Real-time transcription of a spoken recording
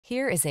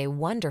Here is a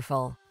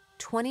wonderful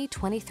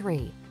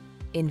 2023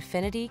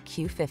 INFINITI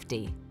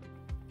Q50.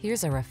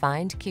 Here's a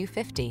refined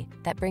Q50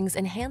 that brings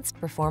enhanced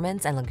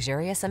performance and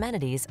luxurious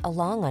amenities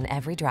along on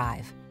every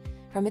drive.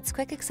 From its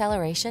quick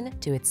acceleration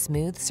to its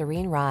smooth,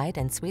 serene ride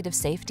and suite of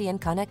safety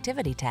and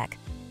connectivity tech,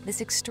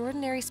 this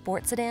extraordinary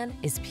sports sedan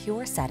is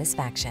pure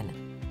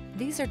satisfaction.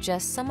 These are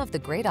just some of the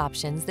great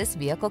options this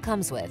vehicle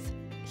comes with: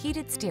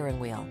 heated steering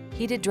wheel,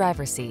 heated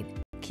driver's seat,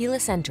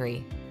 keyless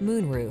entry,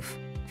 moonroof,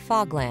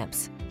 fog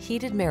lamps,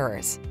 heated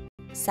mirrors,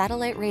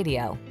 satellite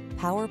radio,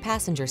 power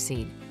passenger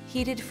seat,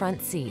 heated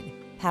front seat,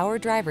 power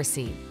driver's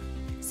seat.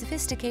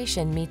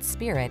 Sophistication meets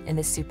spirit in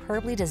this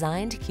superbly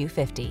designed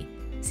Q50.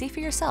 See for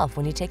yourself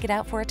when you take it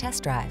out for a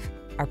test drive.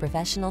 Our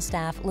professional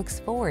staff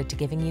looks forward to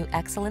giving you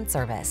excellent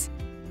service.